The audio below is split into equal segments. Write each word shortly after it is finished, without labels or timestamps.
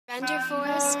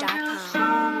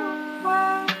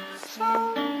WonderForest.com.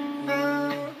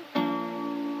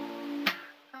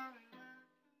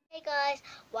 Hey guys,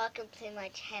 welcome to my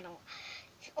channel.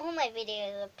 All my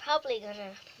videos are probably gonna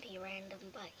be random,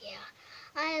 but yeah,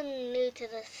 I am new to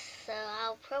this, so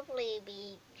I'll probably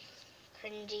be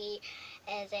cringy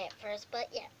as at first, but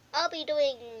yeah, I'll be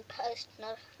doing post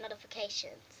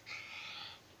notifications.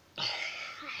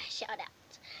 Shout out.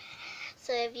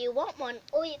 So if you want one,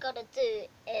 all you gotta do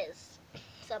is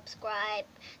subscribe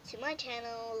to my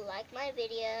channel, like my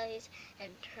videos,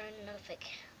 and turn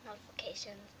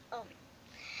notifications on.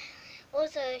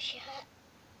 Also,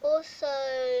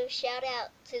 shout out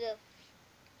to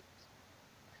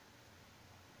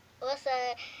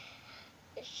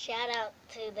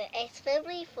the Ace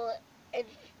family for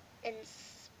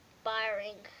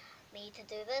inspiring me to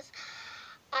do this.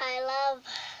 I love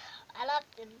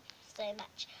them so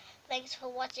much. Thanks for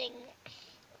watching.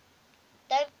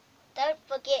 Don't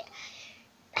forget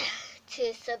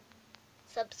to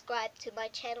subscribe to my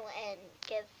channel and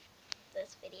give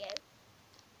this video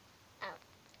out.